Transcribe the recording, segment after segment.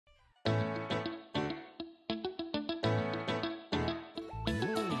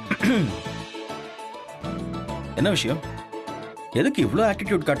என்ன விஷயம்? எதுக்கு இவ்ளோ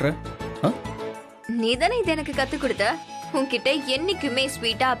ஆட்டிட்யூட் காட்டுற? நீதானே இது எனக்கு கத்து கொடுத்த. உன்கிட்ட என்னைக்குமே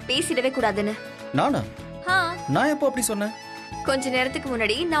ஸ்வீட்டா பேசிடவே கூடாதுன்னு. நானா? நான் எப்போ அப்படி சொன்னேன்? கொஞ்ச நேரத்துக்கு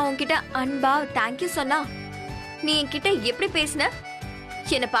முன்னாடி நான் உன்கிட்ட அன்பா தேங்க்யூ சொன்னா நீ என்கிட்ட எப்படி பேசின?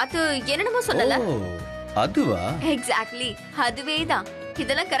 என்ன பார்த்து என்னென்னமோ சொன்னல. அதுவா? எக்ஸாக்ட்லி அதுவேதான்.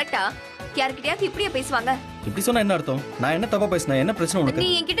 இதெல்லாம் கரெக்டா? யார்கிட்டயாவது இப்படியே பேசுவாங்க? இப்படி சொன்னா என்ன அர்த்தம்? நான் என்ன தப்பா பேசினேன்? என்ன பிரச்சனை உனக்கு? நீ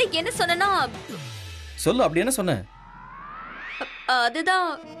என்கிட்ட என்ன சொன்னா சொல்லு. அப்படி என்ன சொன்ன?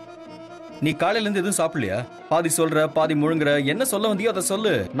 அதுதான். நீ காலையில இருந்து எதுவும் சாப்பிடலையா? பாதி சொல்ற பாதி முழுங்குற. என்ன சொல்ல வந்தியோ அதை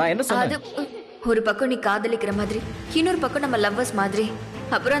சொல்லு. நான் என்ன சொன்னேன்? ஒரு பக்கம் நீ காதலிக்கிற மாதிரி, இன்னொரு பக்கம் நம்ம லவ்வர்ஸ் மாதிரி.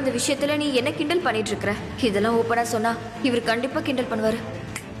 அப்புறம் அந்த விஷயத்துல நீ என்ன கிண்டல் பண்ணிட்டு இருக்கற? இதெல்லாம் ஓபனா சொன்னா இவர் கண்டிப்பா கிண்டல் பண்ணுவாரு.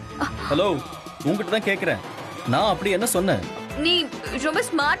 ஹலோ, உன்கிட்ட தான் கேக்குறேன். நான் அப்படி என்ன சொன்னேன்? நீ ரொம்ப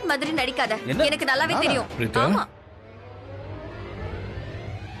ஸ்மார்ட் மாதிரி நடிக்காத. எனக்கு நல்லாவே தெரியும். ஆமா.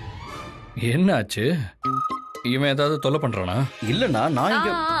 என்னாச்சு? இவன் ஏதாவது தொல்லை பண்றானா? இல்லனா நான் இங்க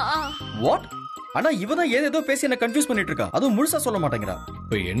வாட்? ஆனா இவதான் ஏதோ பேசி என்ன கன்ஃபியூஸ் பண்ணிட்டு இருக்கா. அதுவும் முழுசா சொல்ல மாட்டேங்கிறா.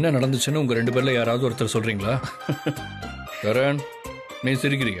 இப்போ என்ன நடந்துச்சுன்னு உங்க ரெண்டு பேர்ல யாராவது ஒருத்தர் சொல்றீங்களா? கரண், நீ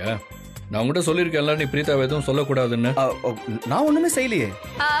சிரிக்கிறியா? நான் உங்ககிட்ட சொல்லியிருக்கேன்ல நீ பிரீதாவை எதுவும் சொல்லக்கூடாதுன்னு. நான் ஒண்ணுமே செய்யலையே.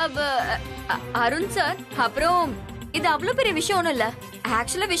 அருண் சார், அப்புறம் இது அவ்வளவு பெரிய விஷயம் ஒண்ணும் இல்ல.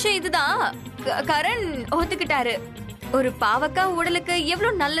 ஆக்சுவலா விஷயம் இதுதான். கரண் ஒத்துக்கிட்டாரு ஒரு பாவக்கா உடலுக்கு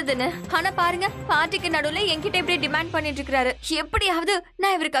எவ்வளவு நல்லதுன்னு. ஆனா பாருங்க, பார்ட்டிக்கு நடுவுல என்கிட்ட எப்படி டிமாண்ட் பண்ணிட்டு இருக்காரு. எப்படியாவது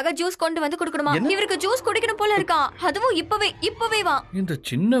நான் இவருக்காக ஜூஸ் கொண்டு வந்து கொடுக்கணுமா? இவருக்கு ஜூஸ் குடிக்கணும் போல இருக்கான். அதுவும் இப்பவே வா. இந்த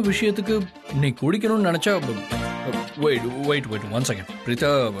சின்ன விஷயத்துக்கு நீ குடிக்கணும்னு நினைச்சா வெயிட் ஒன் செகண்ட்.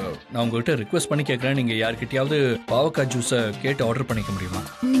 பிரீதா, நான் உங்ககிட்ட ரிக்வெஸ்ட் பண்ணி கேட்கறேன். நீங்க யார்கிட்டயாவது பாவக்கா ஜூஸை கேட்டு ஆர்டர் பண்ணிக்க முடியுமா?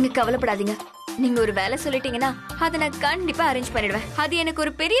 நீங்க கவலைப்படாதீங்க. நீங்க ஒரு வேலை சொல்லிட்டீங்கன்னா அதை நான் கண்டிப்பா அரேஞ்ச் பண்ணிடுவேன். அது எனக்கு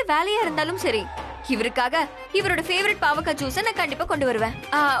ஒரு பெரிய வேலையா இருந்தாலும் சரி. இவருக்காக இவரோட ஃபேவரட் பாவக்கா ஜூஸ் நான் கண்டிப்பா கொண்டு வருவேன்.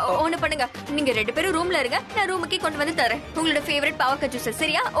 ஒண்ணு பண்ணுங்க, நீங்க ரெண்டு பேரும் ரூம்ல இருங்க. நான் ரூமுக்கே கொண்டு வந்து தரேன் உங்களோட ஃபேவரட் பாவக்கா ஜூஸ்.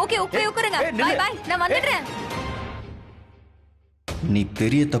 சரியா? ஓகே உட்காருங்க. பை பை, நான் வந்துடுறேன். நீ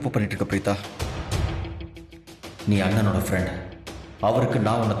பெரிய தப்பு பண்ணிட்டு இருக்க பிரீதா. நீ அண்ணனோட ஃப்ரெண்ட். அவருக்கு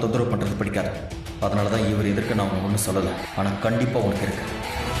நான் உன்னை தொந்தரவு பண்றது பிடிக்காது. அதனாலதான் இவர் எதிர்க்க நான் ஒன்னும் சொல்லல. ஆனா கண்டிப்பா உனக்கு இருக்கு.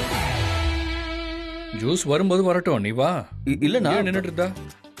 ஜூஸ் வரும்போது வரட்டும், நீ வா. இல்ல நான் நின்றுட்டு இருந்தா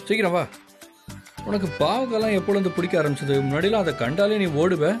சீக்கிரம் வா. உனக்கு பாவக்கெல்லாம் எப்பொழுது பிடிக்க ஆரம்பிச்சது? முன்னாடிலாம் அதை கண்டாலே நீ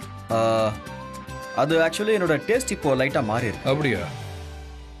ஓடுவ. அது ஆக்சுவலி என்னோட டேஸ்ட் இப்போ லைட்டா மாறி இருக்கு. அப்படியா?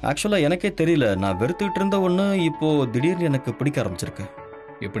 ஆக்சுவலா எனக்கே தெரியல. நான் வெறுத்துக்கிட்டு இருந்த ஒண்ணு இப்போ திடீர்னு எனக்கு பிடிக்க ஆரம்பிச்சிருக்கு.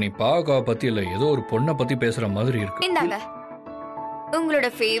 இப்ப நீ பாவக்காவை பத்தி இல்ல, ஏதோ ஒரு பொண்ணை பத்தி பேசுற மாதிரி இருக்கு. இந்தாங்க உங்களோட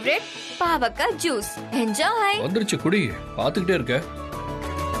ஃபேவரட் பாவக்கா ஜூஸ். என்ஜாய். வந்துருச்சு, குடி. பாத்துக்கிட்டே இருக்க.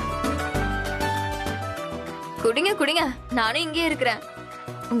 குடிங்க. நானும் இங்கே இருக்கிறேன்.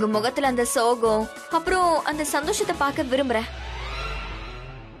 உங்க முகத்துல அந்த சோகம் அப்புறம் அந்த சந்தோஷத்தை பார்க்க விரும்புறேன்.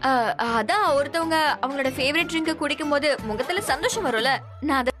 அதான் ஒருத்தவங்க அவங்களோட ஃபேவரட் ட்ரிங்க குடிக்கும் போது முகத்துல சந்தோஷம் வரும்ல.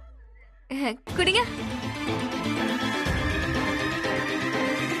 நான் அத குடிங்க.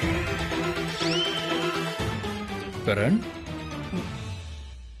 Karan,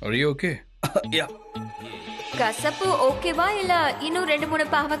 are you okay? கசப்பு ஓகேவா இல்ல இன்னும் 2-3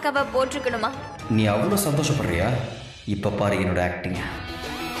 பாவக்காவை போட்டுக்கணுமா? நீ அவ்வளவு சந்தோஷப்படுறியா? இப்ப பாரு என்னோட ஆக்டிங்.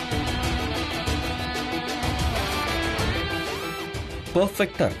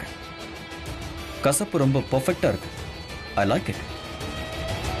 பர்ஃபெக்டா இருக்கு. கசப்பு ரொம்ப பர்ஃபெக்டா இருக்கு. I like it.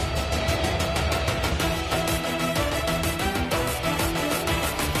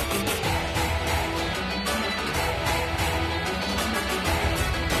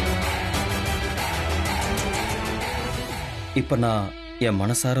 இப்ப நான் என்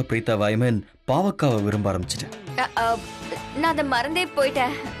மனசார பிரீதா வாய்மேன் பாவக்காவை விரும்ப ஆரம்பிச்சிட்டேன். நான் அதை மறந்தே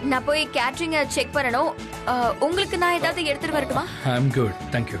போயிட்டேன். நான் போய் கேட்டரிங் செக் பண்ணணும். உங்களுக்கு நான் ஏதாவது எடுத்துட்டு வரட்டுமா? I'm good,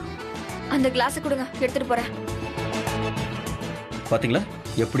 thank you. அந்த கிளாஸ் கொடுங்க, எடுத்துட்டு போறேன். பாத்தீங்களா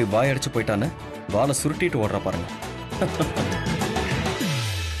எப்படி வாய் அடிச்சு போயிட்டான்னு? வாளை சுருட்டிட்டு ஓடுறா பாருங்க.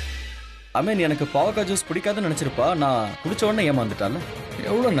 அமேன் எனக்கு பாவக்காய் ஜூஸ் பிடிக்காதுன்னு நினைச்சிருப்பா. நான் குடிச்ச உடனே ஏமாந்துட்டால.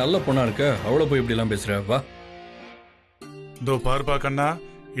 எவ்வளவு நல்ல பொண்ணா இருக்க. அவ்வளவு போய் இப்படி எல்லாம் பேசுற. வா. இதோ பார்ப்பா கண்ணா,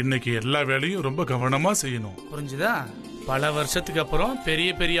 இன்னைக்கு எல்லா வேலையும் ரொம்ப கவனமா செய்யணும். புரிஞ்சுதா? பல வருஷத்துக்கு அப்புறம் பெரிய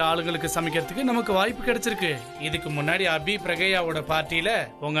பெரிய ஆளுங்களுக்கு சமைக்கிறதுக்கு நமக்கு வாய்ப்பு கிடைச்சிருக்கு. இதுக்கு முன்னாடி அபி பிரகையாவோட பார்ட்டியில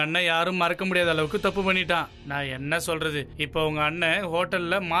உங்க அண்ணன் யாரும் மறக்க முடியாத அளவுக்கு தப்பு பண்ணிட்டான். நான் என்ன சொல்றது, இப்ப உங்க அண்ணன்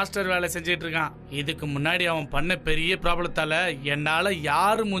ஹோட்டல்ல மாஸ்டர் வேலை செஞ்சிட்டு இருக்கான். இதுக்கு முன்னாடி அவன் பண்ண பெரிய ப்ராப்ளத்தால என்னால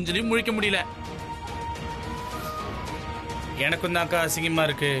யாரும் மூஞ்சிலையும் முழிக்க முடியல. எனக்கும் தான்க்கா அசிங்கமா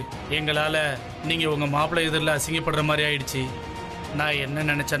இருக்கு. எங்களால நீங்க உங்க மாப்பிள்ளை எதிரில் அசிங்கப்படுற மாதிரி ஆயிடுச்சு. நான் என்ன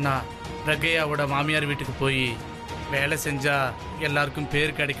நினைச்சேன்னா, பிரகையாவோட மாமியார் வீட்டுக்கு போய் வேலை செஞ்சா எல்லாருக்கும்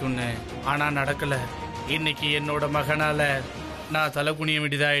பேர் கிடைக்கும்னு. ஆனா நடக்கல. இன்னைக்கு என்னோட மகனால நான் தலை குனிய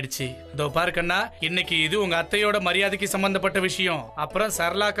வேண்டியதாயிடுச்சு. இதோ பாரு கண்ணா, இன்னைக்கு இது உங்க அத்தையோட மரியாதைக்கு சம்பந்தப்பட்ட விஷயம். அப்புறம்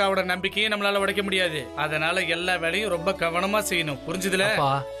சரளாக்காவோட நம்பிக்கையை நம்மளால உடைக்க முடியாது. அதனால எல்லா வேலையும் ரொம்ப கவனமா செய்யணும். புரிஞ்சுதுல?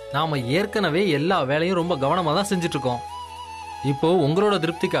 நாம ஏற்கனவே எல்லா வேலையும் ரொம்ப கவனமா தான் செஞ்சுட்டு இருக்கோம். இப்போ உங்களோட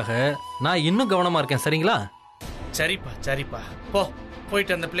திருப்திக்காக நான் இன்னும் கவனமா இருக்கேன். சரிங்களா? சரிப்பா சரிப்பா.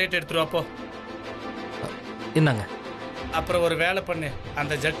 போயிட்டு அந்த பிளேட் எடுத்துருவா போ. என்னங்க? அப்புறம் ஒரு வேலை பண்ணு,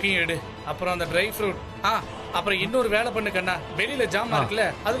 அந்த ஜக்கையும் எடு. அப்புறம் அந்த ட்ரை ஃப்ரூட். அப்புறம் இன்னொரு வேலை பண்ணு கண்ணா, வெளியில ஜாமா இருக்குல்ல,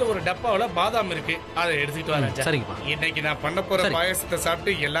 அதுல ஒரு டப்பாவில பாதாம் இருக்கு, அதை எடுத்துட்டு வரேன். சரிங்கப்பா. இன்னைக்கு நான் பண்ண போற பாயசத்தை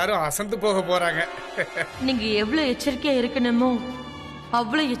சாப்பிட்டு எல்லாரும் அசந்து போக போறாங்க. நீங்க எவ்வளவு எச்சரிக்கையா இருக்கணுமோ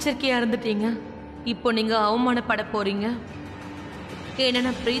அவ்வளவு எச்சரிக்கையா இருந்துட்டீங்க. இப்போ நீங்க அவமானப்பட போறீங்க.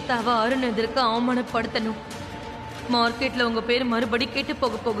 ஏன்னா பிரீத்தாவை அருண் எதிர்க்க அவமானப்படுத்தணும். மார்க்கெட்ல உங்க பேர் மறுபடி கேட்டு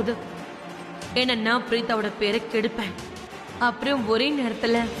போக போகுது. ஏன்னா நான் பிரீத்தாவோட பேரை கெடுப்பேன். அப்புறம் ஒரே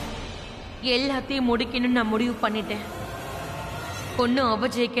நேரத்துல எல்லாத்தையும் முடிக்கணும்னு நான் முடிவு பண்ணிட்டேன். ஒன்னும் அவ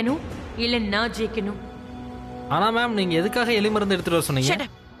ஜெயிக்கணும், இல்ல நான் ஜெயிக்கணும். ஆனா மேம், நீங்க எதுக்காக எலி மருந்து எடுத்துட்டு வர சொன்னீங்க?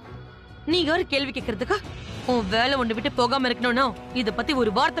 நீ யாரு கேள்வி கேட்கறதுக்கா? உன் வேலை ஒன்று விட்டு போகாம இருக்கணும்னா இத பத்தி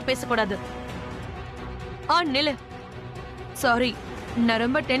ஒரு வார்த்தை பேசக்கூடாது. நில்லு. சாரி, நான்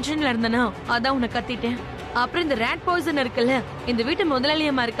ரொம்ப டென்ஷன்ல இருந்தேனா அதான் உன்னை கத்திட்டேன். அப்புறம் இந்த ரேட் பாய்சன் இருக்குல்ல, இந்த வீட்டு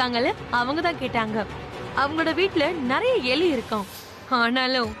முதலாளியம்மா இருக்காங்கல்ல, அவங்க தான் கேட்டாங்க. அவங்களோட வீட்டுல நிறைய எலி இருக்கும்.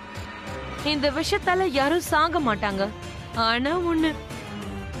 ஆனாலும் இந்த விஷயத்தால யாரும் சாக மாட்டாங்க. ஆனா ஒண்ணு,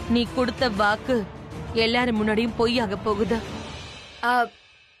 நீ கொடுத்த வாக்கு எல்லாரும் முன்னாடியும் பொய்யாக போகுது.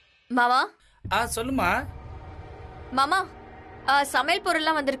 மாமா. சொல்லுமா. மாமா, சமையல்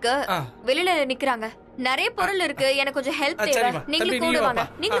பொருள்லாம் வந்திருக்கு, வெளியில நிக்கிறாங்க. நிறைய பொருள் இருக்கு, எனக்கு கொஞ்சம் ஹெல்ப் தேவை. நீங்க கூட வாங்க.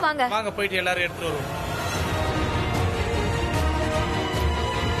 நீங்க வாங்க. வாங்க, போயிட்டு எல்லாரும் எடுத்துட்டு வருவோம்.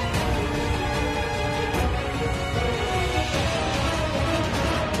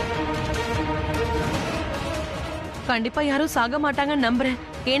 கண்டிப்பா யாரும் சாக மாட்டாங்கன்னு நம்புறேன்.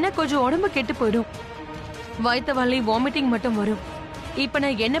 ஏன்னா கொஞ்சம் உடம்பு கெட்டு போயிடும். வயிற்று வலி, வாமிட்டிங் மட்டும் வரும். இப்ப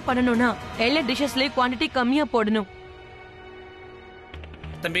நான் என்ன பண்ணணும்னா எல்லா டிஷஸ்லயும் குவாண்டிட்டி கம்மியா போடணும்.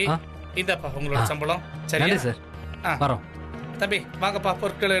 தம்பி, இந்தப்பா உங்களோட சம்பளம். சரியா சார்? வரோம். தம்பி வாங்கப்பா,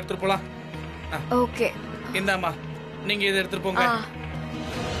 பொருட்களை எடுத்துட்டு போலாம். ஓகே, இந்தாம்மா, நீங்க இதை எடுத்துட்டு போங்க.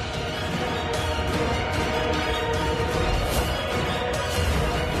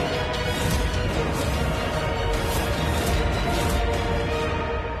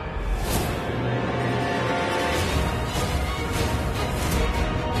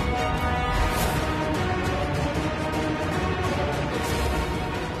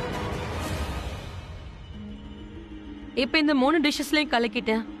 இப்ப இந்த 3 டிஷஸ்லயும்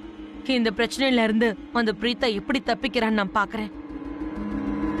கலக்கிட்டேன். இந்த பிரச்சனையில இருந்து அந்த பிரீத்தா எப்படி தப்பிக்கிறான்னு நான் பாக்குறேன்.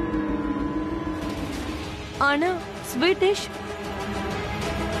 ஆனா ஸ்வீட் டிஷ்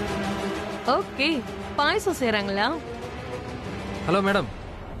ஓகே. பாயசம் செய்றாங்களா? ஹலோ மேடம்,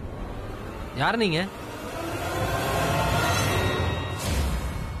 யார் நீங்க?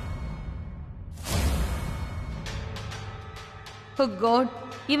 ஓ காட்,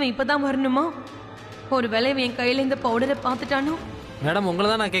 இவன் இப்பதான் வரணுமா? ஒரு வேளை என் கையில இந்த பவுடரை பார்த்துட்டானோ? மேடம், உங்களை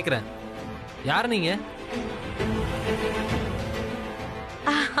தான் நான் கேட்குறேன். யார் நீங்க?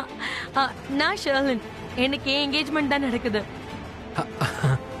 நான் ஷர்லின். எனக்கு என்கேஜ்மெண்ட் தான் நடக்குது.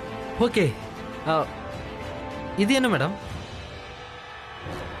 ஓகே. இது என்ன மேடம்?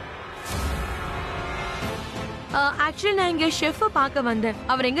 ஆக்சுவலி நான் இங்க ஷெஃப் பார்க்க வந்தேன்.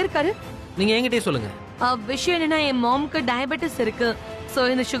 அவர் எங்க இருக்காரு? நீங்க என்கிட்டயே சொல்லுங்க. விஷயம் என்னன்னா, என் மாமுக்கு டயபெட்டிஸ் இருக்கு. சோ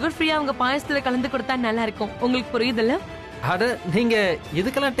இந்த சுகர் ஃப்ரீயா அவங்க பாயசத்துல கலந்து கொடுத்தா நல்லா இருக்கும். உங்களுக்கு புரியுதுல்ல? அட, நீங்க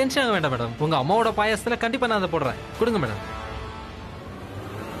இதுக்கெல்லாம் டென்ஷன் ஆக வேண்டாம் மேடம். உங்க அம்மாவோட பாயசத்துல கண்டிப்பா நான் அதை போடுறேன். கொடுங்க மேடம்.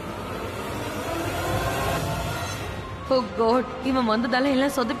 ஓ காட், இவன் வந்ததால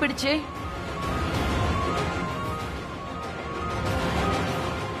எல்லாம் சொதப்பிடுச்சே.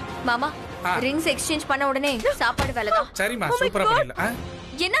 மாமா, ரிங்ஸ் எக்ஸ்சேஞ்ச் பண்ண உடனே சாப்பாடு வேலைதான். சரிமா, சூப்பரா பண்ணிடலாம்.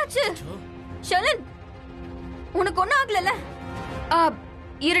 என்னாச்சு ஷலன்? உனக்கு ஒண்ணும் ஆகலல?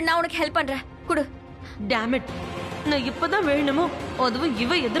 இரு, நான் உனக்கு ஹெல்ப் பண்றேன். குடு. டேம் இட், நான் இப்பதான் வேணுமோ அதுவும்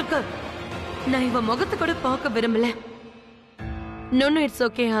இவ எதிர்க்க. நான் இவ முகத்தை கூட பார்க்க விரும்பல. No no, it's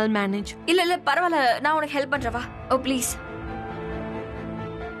okay, I'll manage. இல்ல பரவாயில்ல, நான் உனக்கு ஹெல்ப் பண்றேன். வா. ஓ ப்ளீஸ்.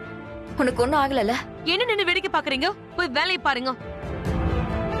 உனக்கு ஒண்ணும் ஆகலல? என்ன நின்னு வேடிக்கை பாக்குறீங்க? போய் வேலையை பாருங்க.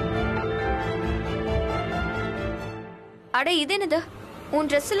 அட, இது என்னது?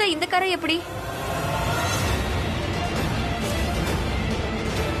 உன் ட்ரெஸ்ல இந்த கரை எப்படி?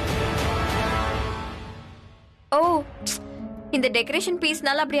 ஓ, இந்த டெக்கரேஷன்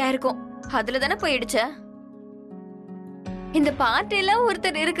பீஸ்னால அப்படியா இருக்கும். அதுல தானே போயிடுச்ச. இந்த பார்ட்டில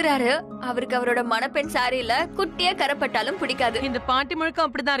ஒருத்தர் இருக்கிறாரு, அவருக்கு அவரோட மணப்பெண் சாரியில குட்டியா கரைப்பட்டாலும் பிடிக்காது. இந்த பாட்டி முழுக்க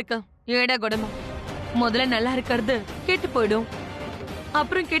அப்படிதான் இருக்கு. ஏடா குடமும். முதல்ல நல்லா இருக்கிறது கெட்டு போயிடும்.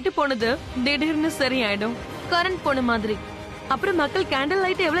 அப்புறம் கெட்டு போனது திடீர்னு சரியாயிடும். கரண்ட் போன மாதிரி. அப்புறம் மக்கள் கேண்டில்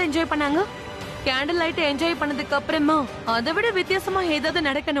லைட் எவ்வளவு என்ஜாய் பண்ணாங்க. கேண்டில் லைட் என்ஜாய் பண்ணதுக்கு அப்புறமா அதை விட வித்தியாசமா ஏதாவது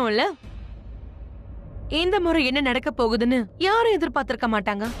நடக்கணும்ல. இந்த முறை என்ன நடக்க போகுதுன்னு யாரும் எதிர்பார்த்திருக்க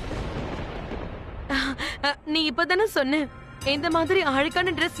மாட்டாங்க. நீ இப்பதானே சொன்ன இந்த மாதிரி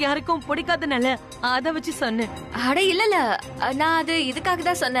அழுக்கான ட்ரெஸ் யாருக்கும் பிடிக்காதனால அத வச்சு சொன்னேன். அட இல்ல நான் அது இதுக்காக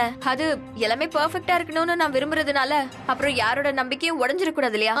தான் சொன்னேன். அது எல்லாமே பெர்ஃபெக்ட்டா இருக்கணும்னு நான் விரும்புறதுனால அப்புறம் யாரோட நம்பிக்கையும் உடைஞ்சிட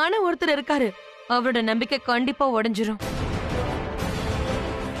கூடாது இல்லையா? ஆனா ஒருத்தர் இருக்காரு, அவரோட நம்பிக்கை கண்டிப்பா உடைஞ்சிரும்.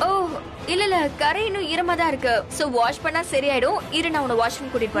 ஓ இல்ல கரை இன்னும் ஈரமா தான் இருக்கு. சோ வாஷ் பண்ணா சரியாயிடும். இரு நான் உன்னை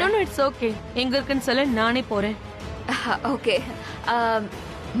வாஷ்ரூம் கூட்டிட்டு போறேன். No it's okay. எங்க இருக்குன்னு சொல்ல நானே போறேன். ஓகே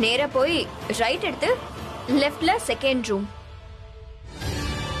நேரா போய் ரைட் எடுத்து லெஃப்ட்ல செகண்ட் ரூம்.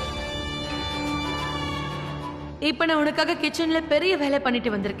 இப்ப நான் உனக்காக கிச்சன்ல பெரிய வேலை பண்ணிட்டு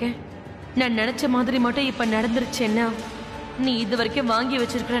வந்திருக்கேன். நான் நினைச்ச மாதிரி மட்டும் இப்ப நடந்துருச்சேன்னா நீ இது வரைக்கும் வாங்கி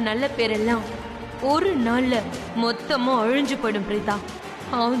வச்சிருக்கிற நல்ல பேரெல்லாம் ஒரு நாள்ல மொத்தமா அழிஞ்சு போயிடும் Preetha.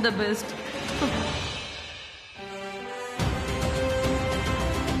 All the best.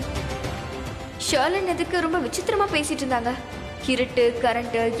 Sherlin எதுக்கு ரொம்ப விசித்திரமா பேசிட்டு இருந்தாங்க. இருட்டு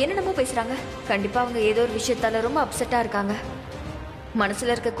கரண்ட் என்னென்னமோ பேசுறாங்க. கண்டிப்பா அவங்க ஏதோ ஒரு விஷயத்தால ரொம்ப அப்செட்டா இருக்காங்க.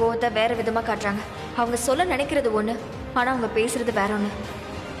 மனசுல இருக்க கோவத்தை வேற விதமா காட்டுறாங்க. அவங்க சொல்ல நினைக்கிறது ஒண்ணு, ஆனா அவங்க பேசுறது வேற ஒண்ணு.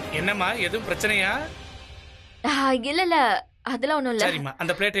 என்னம்மா எதுவும் பிரச்சனையா? இல்ல அதெல்லாம் ஒண்ணும் இல்ல. சரிம்மா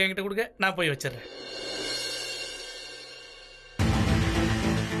அந்த பிளேட் என்கிட்ட கொடுங்க, நான் போய் வச்சிடுறேன்.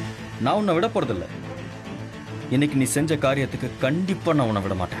 நான் உன்னை விட போறதில்ல. இன்னைக்கு நீ செஞ்ச காரியத்துக்கு கண்டிப்பா நான் உன்னை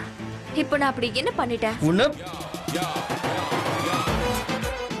விட மாட்டேன். இப்போ நான் அப்படி என்ன பண்ணிட்டேன்? உன்னை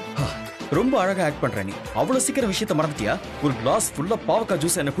ரொம்ப அழகா ஆக்ட் பண்ற நீ. அவ்வளவு சீக்கிரம் விஷயத்தை மறந்துட்டியா? ஒரு கிளாஸ் ஃபுல்லா பாவக்காய்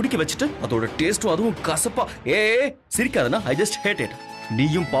ஜூஸ் என்ன குடிக்க வச்சுட்டு அதோட டேஸ்டும் அதுவும் கசப்பா. சிரிக்காதனா? I just had it.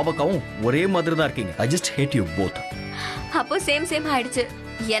 நீயும் பாவக்காவும் ஒரே மாதிரி தான் இருக்கீங்க. I just had you both. அப்போ சேம் ஆயிடுச்சு.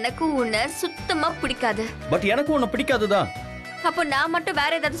 எனக்கும் உன்னை சுத்தமா பிடிக்காது. பட் எனக்கும் உன்னை பிடிக்காதுதான். அப்போ நான் மட்டும்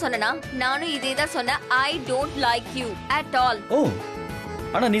வேற ஏதாவது சொன்னனா? நானும் இதே தான் சொன்னேன். I don't like you at all. ஓ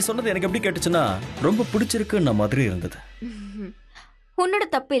ஆனா நீ சொன்னது எனக்கு எப்படி கேட்டுச்சுன்னா ரொம்ப பிடிச்சிருக்குன்ன மாதிரி இருந்தது. உன்னோட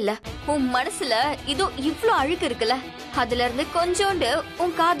தப்பு இல்ல. உன் மனசுல இதோ இவ்ளோ அழுக்கு இருக்குல்ல, அதுல இருந்து கொஞ்சோண்டு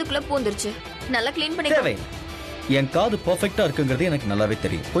உன் காதுக்குள்ள பூந்துருச்சு. நல்லா கிளீன் பண்ணி தேவை. என் காது பெர்ஃபெக்ட்டா இருக்குங்கிறது எனக்கு நல்லாவே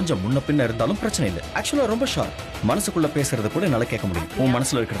தெரியும். கொஞ்சம் முன்ன பின்ன இருந்தாலும் பிரச்சனை இல்லை. ஆக்சுவலா ரொம்ப ஷார்ப். மனசுக்குள்ள பேசுறத கூட என்னால கேட்க முடியும். உன்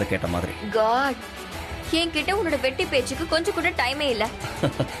மனசுல இருக்கிறத கேட்ட மாதிரி. காட், என்கிட்ட உன்னோட வெட்டி பேச்சுக்கு கொஞ்சம் கூட டைமே இல்ல.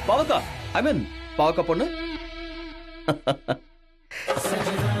 பாவக்கா, ஐ மீன் பாவக்கா பொண்ணு.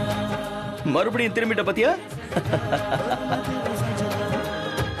 மறுபடியும் திரும்பிட்ட பத்தியா?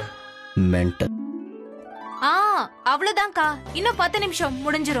 மென்டல். அவ்வளவுதான்க்கா. இன்னும் 10 நிமிஷம்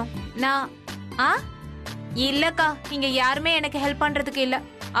முடிஞ்சிரும். இல்லக்கா, இங்க யாருமே எனக்கு ஹெல்ப் பண்றதுக்கு இல்ல.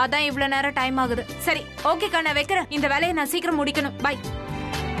 அதான் இவ்வளவு நேரம் டைம் ஆகுது. சரி ஓகேக்கா, நான் வைக்கிறேன். இந்த வேலையை நான் சீக்கிரம் முடிக்கணும். பை.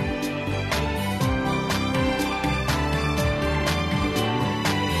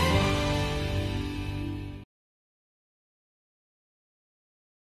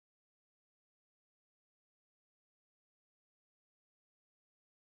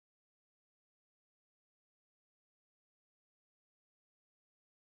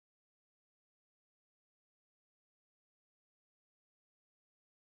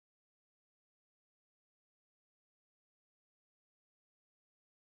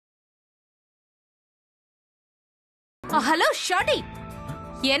 ஹலோ ஷாடி,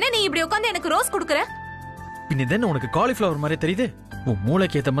 என்ன நீ இப்படி உட்கார்ந்து எனக்கு ரோஸ் குடுக்குற? பின்ன இதென்ன உனக்கு காலிஃப்ளவர் மாதிரி தெரியுது? உன்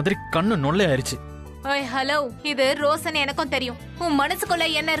மூளைக்கு ஏத்த மாதிரி கண்ணு நொல்லை ஆயிருச்சு. ஓய் ஹலோ, இது ரோஸ்ன்னு எனக்கும் தெரியும். உன் மனசுக்குள்ள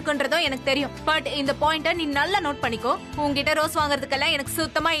என்ன இருக்குன்றதும் எனக்கு தெரியும். பட் இந்த பாயிண்ட நீ நல்லா நோட் பண்ணிக்கோ. உன்கிட்ட ரோஸ் வாங்குறதுக்கெல்லாம் எனக்கு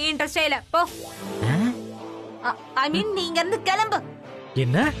சுத்தமா இன்ட்ரெஸ்டே இல்ல. போ. ஐ மீன் நீ இங்க இருந்து கிளம்பு.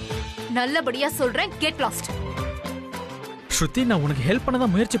 என்ன? நல்லபடியா சொல்றேன், கெட் லாஸ்ட். ஸ்ருதி, நான் உனக்கு ஹெல்ப் பண்ண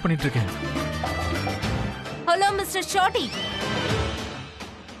தான் முயற்சி பண்ணிட்டு இருக்கேன். ஹலோ மிஸ்டர் ஷார்ட்டி,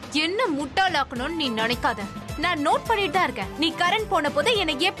 என்ன முட்டாளாக்கணும்னு நீ நினைக்காத. நான் நோட் பண்ணிட்டு தான் இருக்கேன். நீ கரண்ட் போன போது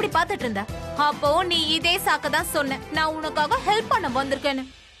என்னை எப்படி பாத்துட்டு இருந்த? அப்போ நீ இதே சாக்கதான் சொன்ன, நான் உனக்காக ஹெல்ப் பண்ண வந்திருக்கேன்னு.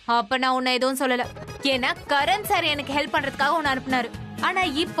 அப்ப நான் உன்னை எதுவும் சொல்லல. ஏன்னா கரண் சார் எனக்கு ஹெல்ப் பண்றதுக்காக உன்னை அனுப்புனாரு. ஆனா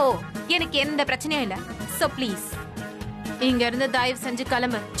இப்போ எனக்கு எந்த பிரச்சனையும் இல்ல. சோ ப்ளீஸ் இங்க இருந்து தயவு செஞ்சு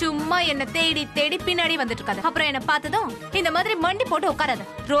கிளம்பு. சும்மா என்ன தேடி தேடி பின்னாடி வந்துட்டு இருக்காது. அப்புறம் என்ன பார்த்ததும் இந்த மாதிரி மண்டி போட்டு உட்காராத.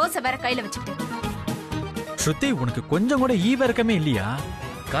 ரோஸ வேற கையில வச்சுக்கிட்டு. ஸ்ருதி, உனக்கு கொஞ்சம் கூட ஈவ இருக்கமே இல்லையா?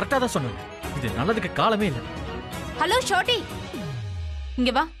 கரெக்டா தான் சொன்ன. இது நல்லதுக்கு காலமே இல்ல. ஹலோ ஷார்ட்டி,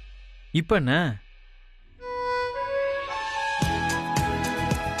 இங்க வா. இப்ப என்ன?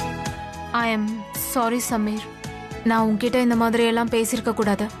 I am sorry Sameer. நான் உன்கிட்ட இந்த மாதிரி எல்லாம் பேசியிருக்க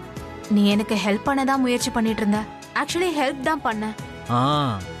கூடாது. நீ எனக்கு ஹெல்ப் பண்ண தான் முயற்சி பண்ணிட்டு இருந்த. ஆக்சுவலி ஹெல்ப் தான் பண்ண.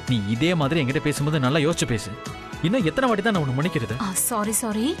 நீ இதே மாதிரி என்கிட்ட பேசும்போது நல்லா யோசிச்சு பேசு. இன்னும் எத்தனை வாட்டி தான் நான் உன்னை மன்னிக்கிறது?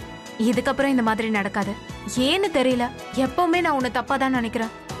 சாரி இதுக்கப்புறம் இந்த மாதிரி நடக்காது. ஏன்னு தெரியல, எப்பவுமே நான் உன்னை தப்பா தான்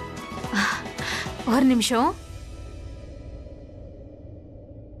நினைக்கிறேன். ஒரு நிமிஷம்.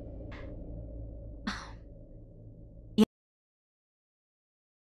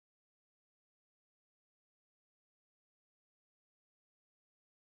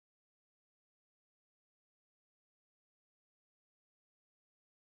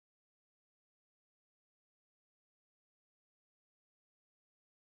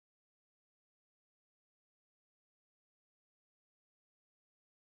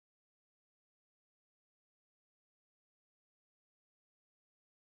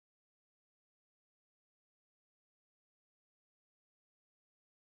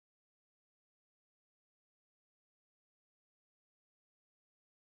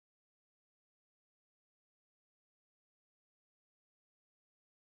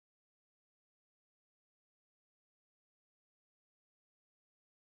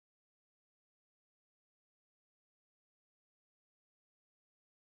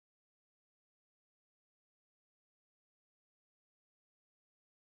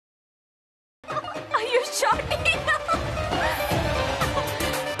 ஐயோ ஷாட்டி,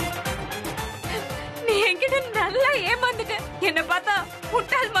 நீ என்கிட்ட நல்லா ஏமாந்துட்ட. என்ன பார்த்தா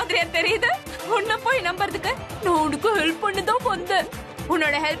முட்டாள் மாதிரியா தெரியுது? உன்னை போய் நம்புறதுக்கு நான் உனக்கு ஹெல்ப் பண்ணதான் வந்தேன்.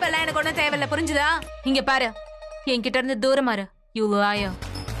 உன்னோட ஹெல்ப் எல்லாம் எனக்கு ஒன்றும் தேவையில்ல, புரிஞ்சுதா? இங்க பாரு, என்கிட்ட இருந்து தூரமா இரு. You lawyer.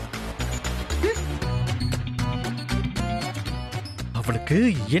 அவளுக்கு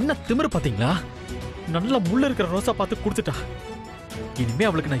என்ன திமிரு பாத்தீங்களா? நல்ல முள்ள இருக்கிற ரோசா பார்த்து கொடுத்துட்டா. இனிமே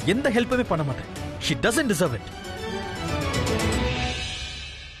அவளுக்கு நான் எந்த ஹெல்ப்புமே பண்ண மாட்டேன். She doesn't deserve it.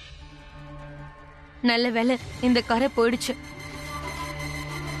 நல்ல வேளை இந்த கரை போயிடுச்சு.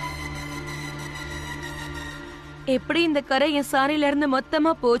 எப்படி இந்த கரை என் சாரியில இருந்து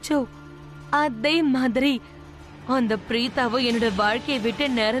மொத்தமா போச்சோ அதே மாதிரி அந்த பிரீதாவும் என்னோட வாழ்க்கையை விட்டு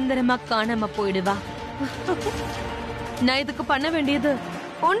நிரந்தரமா காணாம போயிடுவா. நான் இதுக்கு பண்ண வேண்டியது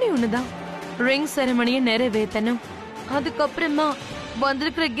ஒண்ணுதான், ரிங் செரமனியை நிறைவேற்றணும். அதுக்கப்புறமா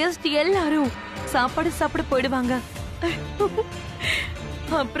வந்திருக்கிற கெஸ்ட் எல்லாரும் சாப்பாடு சாப்பிட போயிடுவாங்க.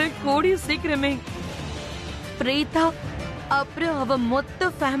 அப்புறம் கூடிய சீக்கிரமே பிரீதா அப்புறம் அவ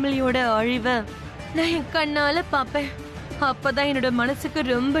மொத்த ஃபேமிலியோட அழிவை நான் என் கண்ணால பாப்பேன். அப்பதான் என்னோட மனசுக்கு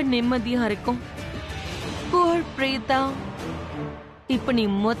ரொம்ப நிம்மதியா இருக்கும். போர் பிரீதா, இப்ப நீ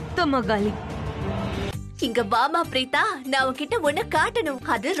மொத்தமா காலி. இங்க வாமா பிரீதா, நான் உன்கிட்ட ஒண்ணு காட்டணும்.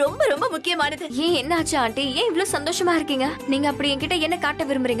 அது ரொம்ப ரொம்ப முக்கியமானது. ஏன் என்னாச்சு ஆண்டி? ஏன் இவ்வளவு சந்தோஷமா இருக்கீங்க? நீங்க அப்படி என்கிட்ட என்ன காட்ட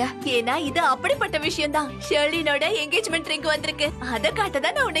விரும்புறீங்க? ஏன்னா இது அப்படிப்பட்ட விஷயம் தான். ஷர்லினோட என்கேஜ்மெண்ட் ரிங் வந்திருக்கு. அத காட்ட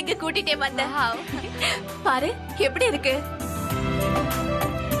தான் நான் உன்னை இங்க கூட்டிட்டே வந்தேன். பாரு எப்படி இருக்கு.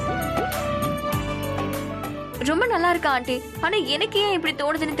 ரொம்ப நல்லா இருக்கா ஆண்டி? ஆனா எனக்கு ஏன் இப்படி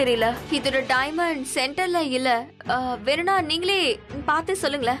தோணுதுன்னு தெரியல. இதோட டைமண்ட் சென்டர்ல இல்ல. வேணும்னா நீங்களே பார்த்து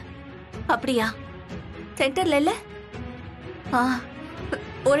சொல்லுங்களேன். அப்படியா? சென்டர்ல இல்ல?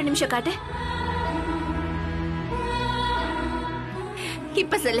 ஒரு நிமிஷம் காட்டு.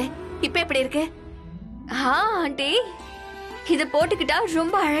 இப்ப சொல்லு, இப்ப எப்படி இருக்கு? ஆண்டி, இத போட்டுக்கிட்டா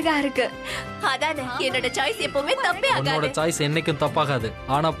ரொம்ப அழகா இருக்கு. அதானே, என்னோட சாய்ஸ் எப்பவுமே தப்பே ஆகாது. உன்னோட சாய்ஸ் என்னைக்கும் தப்பாகாது.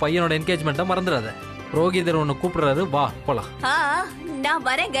 ஆனா பையனோட என்கேஜ்மெண்ட்டை மறந்துடாத. ரோகிதர் உன்னை கூப்பிடுறாரு, வா போலாம். நான்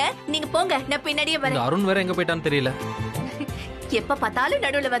வரேங்க, நீங்க போங்க, நான் பின்னாடியே வரேன். அருண் வேற எங்க போயிட்டான்னு தெரியல. எப்ப பார்த்தாலும்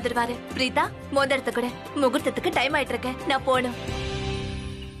நடுவுல வந்துருவாரு. பிரீதா, மோதிரத்தை கூட, முகூர்த்தத்துக்கு டைம் ஆயிட்டு இருக்கு, நான் போகணும்.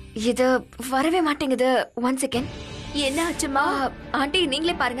 இது வரவே மாட்டேங்குது. 1 செகண்ட். என்ன ஆச்சுமா? ஆண்டி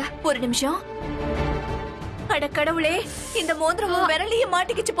நீங்களே பாருங்க. ஒரு நிமிஷம். அட கடவுளே, இந்த மோதிரம் விரலையே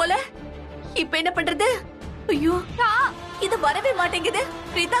மாட்டிக்கிச்சு போல. இப்ப என்ன பண்றது? ஐயோ, இது வரவே மாட்டேங்குது.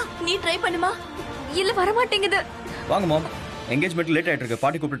 பிரீதா, நீ ட்ரை பண்ணுமா? இல்ல வர மாட்டேங்குது. வாங்க மாம், என்கேஜ்மெண்ட் லேட் ஆயிட்டு இருக்கு.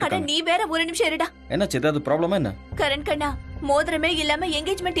 பாட்டி கூப்பிட்டு. நீ வேற ஒரு நிமிஷம் இருடா. என்னாச்சு? ஏதாவது ப்ராப்ளமா என்ன? கரண் கண்ணா, மோதிரமே இல்லாம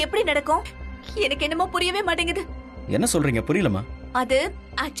என்கேஜ்மெண்ட் எப்படி நடக்கும்? எனக்கு என்னமோ புரியவே மாட்டேங்குது. என்ன சொல்றீங்க? புரியலமா? அது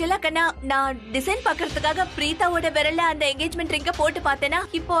ஆக்சுவலா கண்ணா, நான் டிசைன் பாக்குறதுக்காக பிரீதாவோட விரல்ல அந்த என்கேஜ்மெண்ட் ரிங்க போட்டு பார்த்தேனா,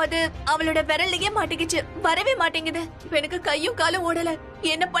 இப்போ அது அவளோட விரல்லையே மாட்டிக்கிச்சு. வரவே மாட்டேங்குது. எனக்கு கையும் காலும் ஓடல.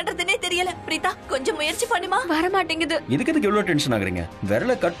 என்ன பண்றதுன்னே தெரியல. பிரீதா, கொஞ்சம் முயற்சி பண்ணுமா? வர மாட்டேங்குது. இதுக்கு எதுக்கு இவ்வளவு டென்ஷன் ஆகுறீங்க?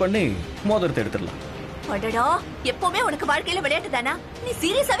 விரலை கட் பண்ணி மோதிரத்தை எடுத்துடலாம். அடடா, எப்பவுமே உனக்கு வாழ்க்கையில விளையாட்டு தானா? நீ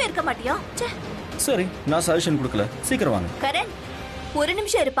சீரியஸாவே இருக்க மாட்டியா? சரி, நான் சஜஷன் கொடுக்கல. சீக்கிரம் வாங்க. கரண், ஒரு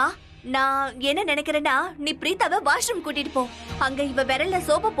நிமிஷம் இருப்பா. நான் என்ன நினைக்கிறேன்னா, நீ பிரீதாவை வாஷ்ரூம் கூட்டிட்டு போ. அங்க இவ விரல்ல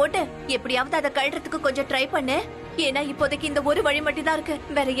சோப்பை போட்டு எப்படியாவது அதை கழறதுக்கு கொஞ்சம் ட்ரை பண்ணு. ஏன்னா இப்போதைக்கு இந்த ஒரு வழி மட்டும் தான் இருக்கு,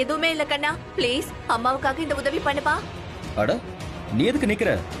 வேற எதுவுமே இல்ல கண்ணா. ப்ளீஸ், அம்மாவுக்காக இந்த உதவி பண்ணுப்பா. அட, நீ எதுக்கு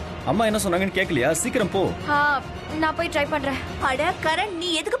நிக்கிற? அம்மா என்ன சொன்னாங்கன்னு கேக்கலையா? சீக்கிரம் போ. நான் போய் ட்ரை பண்றேன். அட கரண், நீ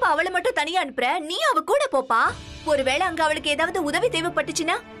எதுக்குப்பா அவளை மட்டும் தனியா அனுப்புற? நீ அவ கூட போப்பா. ஒருவேளை அங்க அவளுக்கு ஏதாவது உதவி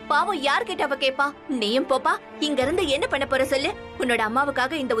தேவைப்பட்டுச்சுன்னா பாவம் யார்கிட்ட அவ கேப்பா? நீயும் போப்பா. இங்க இருந்து என்ன பண்ண போற சொல்லு. உன்னோட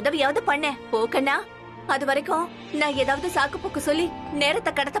அம்மாவுக்காக இந்த உதவியாவது பண்ண போக்கண்ணா. அது வரைக்கும் நான் ஏதாவது சாக்கு போக்கு சொல்லி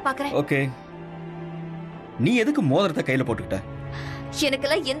நேரத்தை கடத்த பாக்குறேன். ஓகே, நீ எதுக்கு மோதிரத்தை கையில போட்டுக்கிட்ட?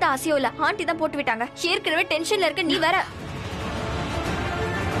 எனக்கெல்லாம் எந்த ஆசையும் இல்ல. ஆண்டி தான் போட்டு விட்டாங்க. ஏற்கனவே டென்ஷன்ல இருக்க நீ வேற.